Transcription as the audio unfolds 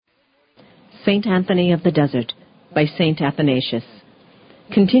St. Anthony of the Desert by St. Athanasius.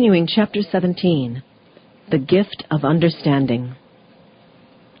 Continuing chapter 17, The Gift of Understanding.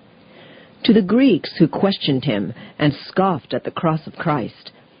 To the Greeks who questioned him and scoffed at the cross of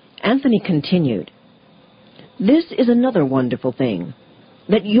Christ, Anthony continued, "This is another wonderful thing,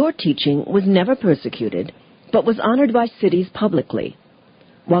 that your teaching was never persecuted, but was honored by cities publicly,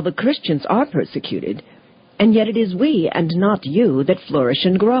 while the Christians are persecuted, and yet it is we and not you that flourish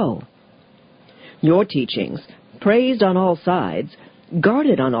and grow. Your teachings, praised on all sides,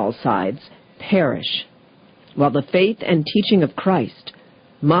 guarded on all sides, perish, while the faith and teaching of Christ,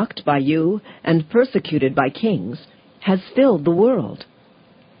 mocked by you and persecuted by kings, has filled the world.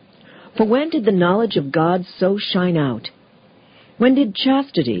 For when did the knowledge of God so shine out? When did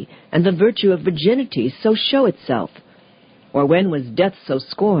chastity and the virtue of virginity so show itself? Or when was death so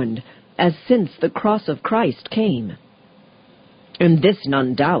scorned, as since the cross of Christ came? And this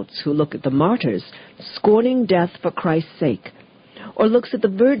none doubts who look at the martyrs, scorning death for Christ's sake, or looks at the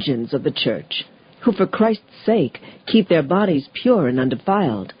virgins of the church, who for Christ's sake keep their bodies pure and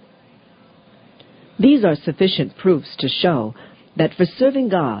undefiled. These are sufficient proofs to show that for serving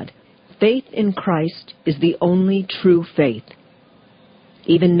God, faith in Christ is the only true faith.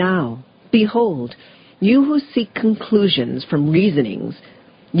 Even now, behold, you who seek conclusions from reasonings,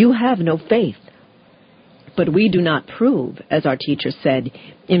 you have no faith. But we do not prove, as our teacher said,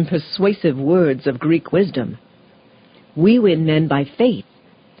 in persuasive words of Greek wisdom. We win men by faith,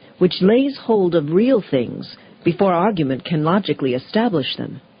 which lays hold of real things before argument can logically establish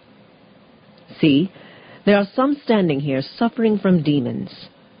them. See, there are some standing here suffering from demons.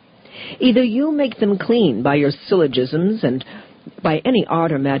 Either you make them clean by your syllogisms and by any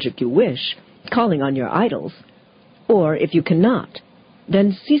art or magic you wish, calling on your idols, or if you cannot,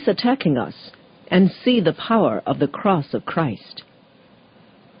 then cease attacking us and see the power of the cross of Christ."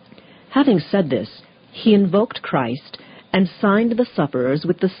 Having said this, he invoked Christ and signed the sufferers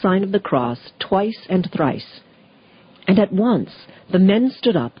with the sign of the cross twice and thrice. And at once the men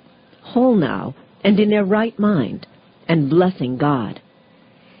stood up, whole now and in their right mind, and blessing God.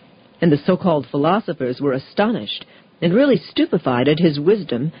 And the so-called philosophers were astonished and really stupefied at his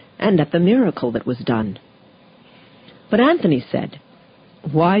wisdom and at the miracle that was done. But Anthony said,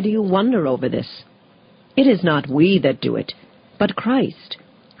 "Why do you wonder over this? It is not we that do it, but Christ,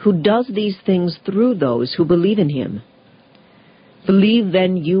 who does these things through those who believe in him. Believe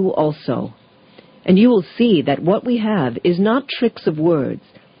then you also, and you will see that what we have is not tricks of words,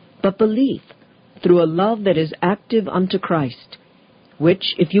 but belief through a love that is active unto Christ,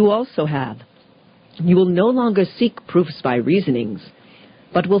 which if you also have, you will no longer seek proofs by reasonings,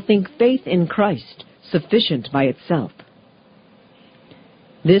 but will think faith in Christ sufficient by itself."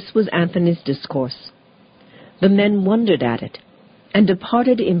 This was Anthony's discourse. The men wondered at it, and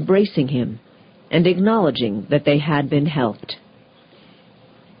departed embracing him, and acknowledging that they had been helped.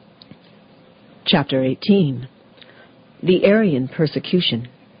 Chapter 18. The Arian Persecution.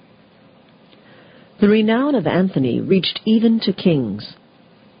 The renown of Anthony reached even to kings.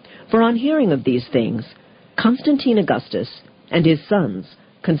 For on hearing of these things, Constantine Augustus and his sons,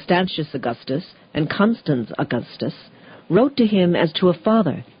 Constantius Augustus and Constans Augustus, wrote to him as to a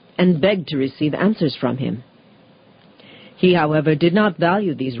father, and begged to receive answers from him. He, however, did not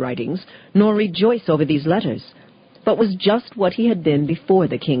value these writings, nor rejoice over these letters, but was just what he had been before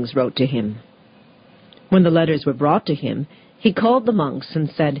the kings wrote to him. When the letters were brought to him, he called the monks and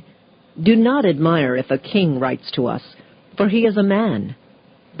said, "Do not admire if a king writes to us, for he is a man,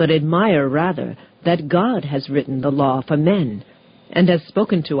 but admire rather that God has written the law for men, and has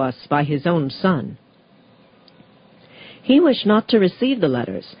spoken to us by his own Son." He wished not to receive the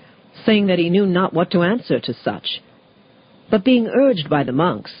letters, saying that he knew not what to answer to such. But being urged by the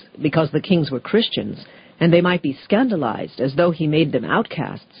monks, because the kings were Christians, and they might be scandalized as though he made them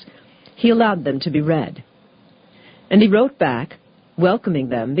outcasts, he allowed them to be read. And he wrote back, welcoming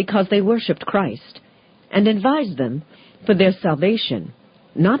them because they worshipped Christ, and advised them, for their salvation,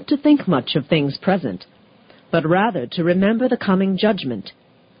 not to think much of things present, but rather to remember the coming judgment,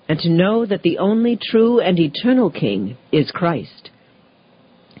 and to know that the only true and eternal King is Christ.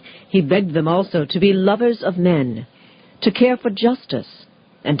 He begged them also to be lovers of men, to care for justice,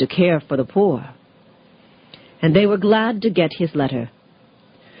 and to care for the poor. And they were glad to get his letter.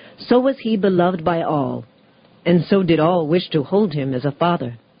 So was he beloved by all, and so did all wish to hold him as a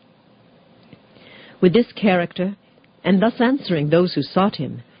father. With this character, and thus answering those who sought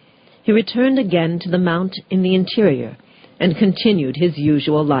him, he returned again to the mount in the interior, and continued his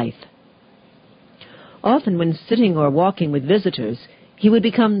usual life. Often when sitting or walking with visitors, he would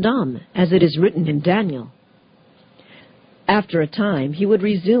become dumb, as it is written in Daniel. After a time he would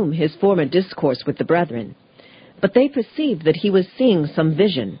resume his former discourse with the brethren, but they perceived that he was seeing some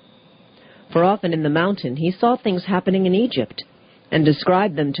vision. For often in the mountain he saw things happening in Egypt, and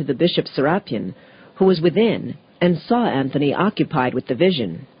described them to the bishop Serapion, who was within, and saw Anthony occupied with the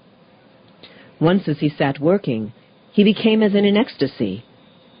vision. Once as he sat working, he became as in an ecstasy,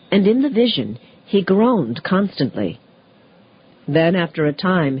 and in the vision he groaned constantly. Then after a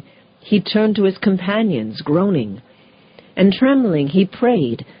time he turned to his companions, groaning, and trembling he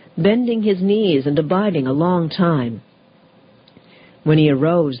prayed, bending his knees and abiding a long time. When he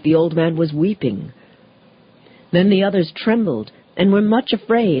arose, the old man was weeping. Then the others trembled, and were much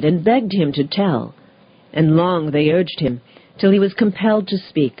afraid, and begged him to tell, and long they urged him, till he was compelled to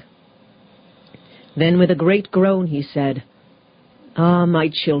speak. Then with a great groan he said, "Ah, my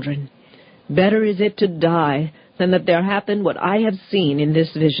children, better is it to die than that there happen what I have seen in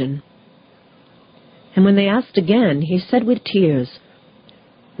this vision." And when they asked again, he said with tears,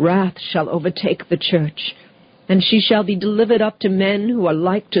 "Wrath shall overtake the church, and she shall be delivered up to men who are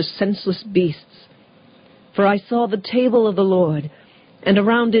like to senseless beasts. For I saw the table of the Lord, and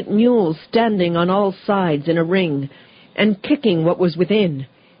around it mules standing on all sides in a ring, and kicking what was within,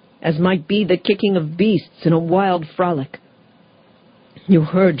 as might be the kicking of beasts in a wild frolic. You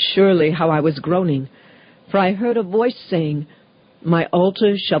heard surely how I was groaning, for I heard a voice saying, 'My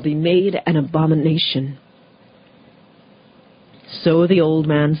altar shall be made an abomination.'" So the old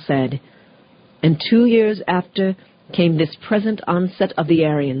man said, and 2 years after came this present onset of the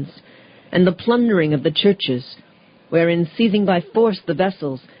Arians, and the plundering of the churches, wherein seizing by force the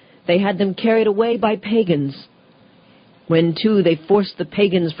vessels, they had them carried away by pagans. When too they forced the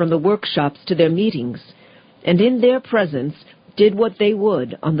pagans from the workshops to their meetings, and in their presence did what they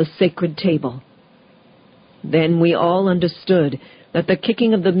would on the sacred table. Then we all understood that the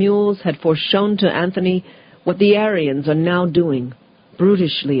kicking of the mules had foreshown to Anthony what the Arians are now doing,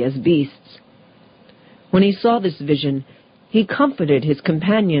 brutishly as beasts. When he saw this vision, he comforted his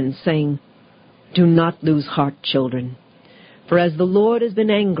companions, saying, "Do not lose heart, children, for as the Lord has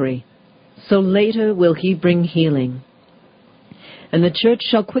been angry, so later will he bring healing. And the church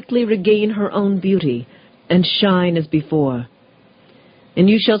shall quickly regain her own beauty, and shine as before. And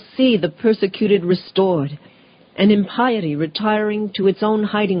you shall see the persecuted restored, and impiety retiring to its own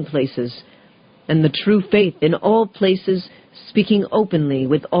hiding places, and the true faith in all places speaking openly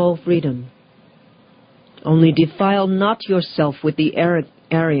with all freedom. Only defile not yourself with the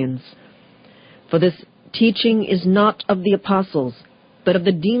Arians, for this teaching is not of the apostles, but of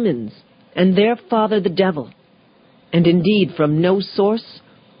the demons, and their father the devil, and indeed from no source,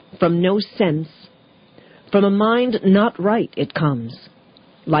 from no sense, from a mind not right it comes,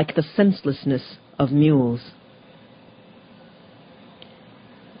 like the senselessness of mules."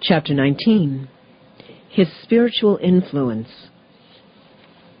 Chapter 19. His spiritual influence.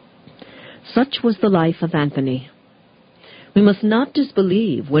 Such was the life of Anthony. We must not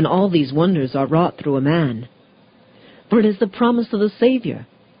disbelieve when all these wonders are wrought through a man, for it is the promise of the Savior,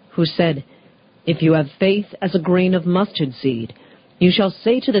 who said, "If you have faith as a grain of mustard seed, you shall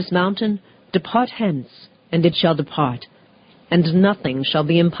say to this mountain, 'Depart hence,' and it shall depart, and nothing shall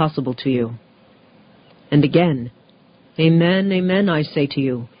be impossible to you." And again, "Amen, amen, I say to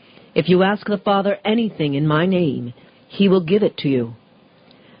you, if you ask the Father anything in my name, he will give it to you.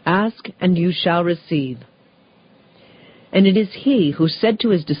 Ask, and you shall receive." And it is he who said to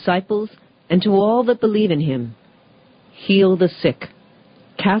his disciples and to all that believe in him, "Heal the sick,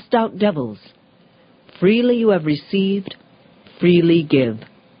 cast out devils. Freely you have received, freely give."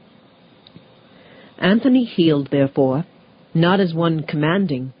 Anthony healed, therefore, not as one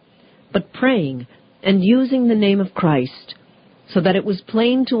commanding, but praying and using the name of Christ, so that it was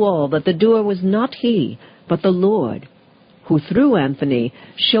plain to all that the doer was not he, but the Lord, who through Anthony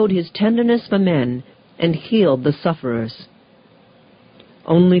showed his tenderness for men and healed the sufferers.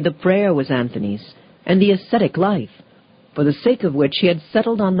 Only the prayer was Anthony's, and the ascetic life, for the sake of which he had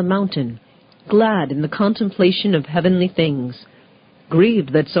settled on the mountain, glad in the contemplation of heavenly things,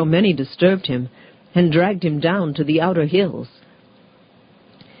 grieved that so many disturbed him, and dragged him down to the outer hills.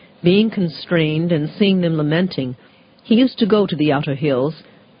 Being constrained and seeing them lamenting, he used to go to the outer hills,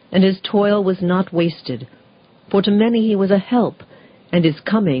 and his toil was not wasted, for to many he was a help, and his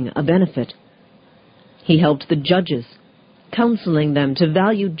coming a benefit. He helped the judges, counseling them to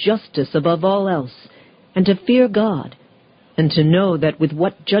value justice above all else, and to fear God, and to know that with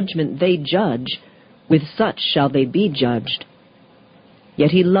what judgment they judge, with such shall they be judged.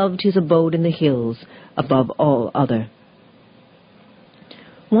 Yet he loved his abode in the hills above all other.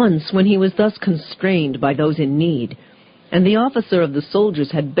 Once, when he was thus constrained by those in need, and the officer of the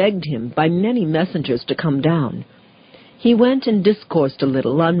soldiers had begged him by many messengers to come down, He went and discoursed a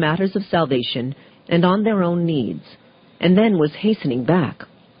little on matters of salvation and on their own needs, and then was hastening back.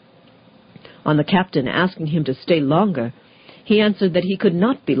 On the captain asking him to stay longer, he answered that he could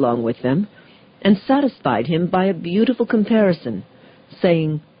not be long with them, and satisfied him by a beautiful comparison,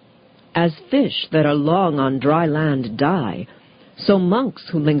 saying, "As fish that are long on dry land die, so monks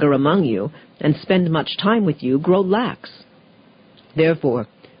who linger among you and spend much time with you grow lax. Therefore,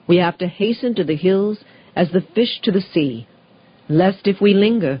 we have to hasten to the hills as the fish to the sea, lest if we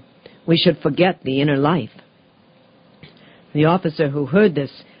linger, we should forget the inner life." The officer who heard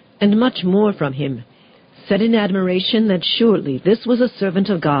this, and much more from him, said in admiration that surely this was a servant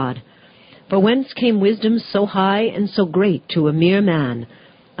of God, for whence came wisdom so high and so great to a mere man,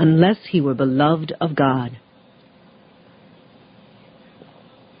 unless he were beloved of God?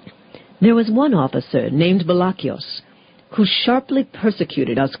 There was one officer named Balakios, who sharply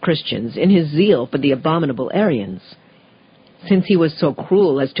persecuted us Christians in his zeal for the abominable Arians. Since he was so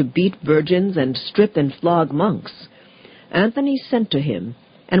cruel as to beat virgins and strip and flog monks, Anthony sent to him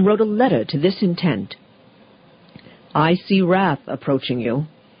and wrote a letter to this intent: "I see wrath approaching you.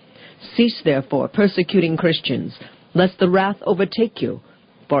 Cease therefore persecuting Christians, lest the wrath overtake you,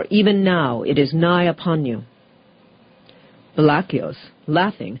 for even now it is nigh upon you." Balakios,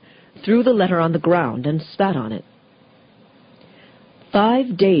 laughing, threw the letter on the ground and spat on it.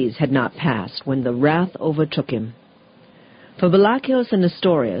 5 days had not passed when the wrath overtook him. For Balakios and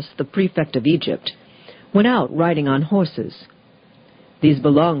Nestorius, the prefect of Egypt, went out riding on horses. These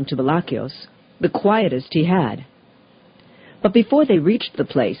belonged to Balakios, the quietest he had. But before they reached the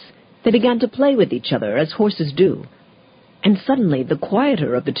place, they began to play with each other, as horses do. And suddenly the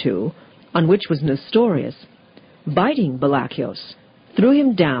quieter of the two, on which was Nestorius, biting Balakios, threw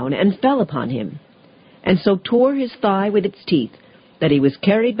him down and fell upon him, and so tore his thigh with its teeth that he was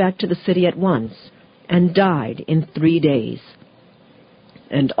carried back to the city at once, and died in 3 days.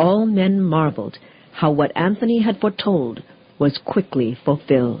 And all men marveled how what Anthony had foretold was quickly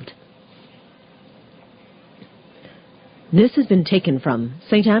fulfilled. This has been taken from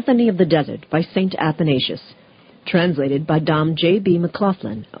St. Anthony of the Desert by St. Athanasius, translated by Dom J.B.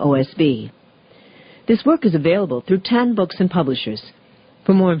 McLaughlin, OSB. This work is available through Tan Books and Publishers.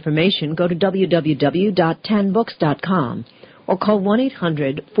 For more information, go to www.tanbooks.com or call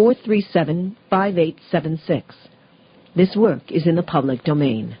 1-800-437-5876. This work is in the public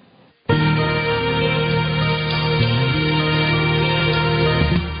domain.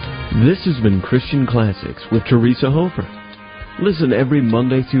 This has been Christian Classics with Teresa Hofer. Listen every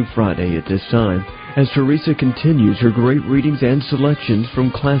Monday through Friday at this time as Teresa continues her great readings and selections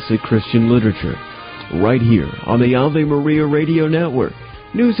from classic Christian literature, right here on the Ave Maria Radio Network,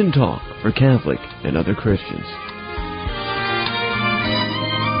 news and talk for Catholic and other Christians.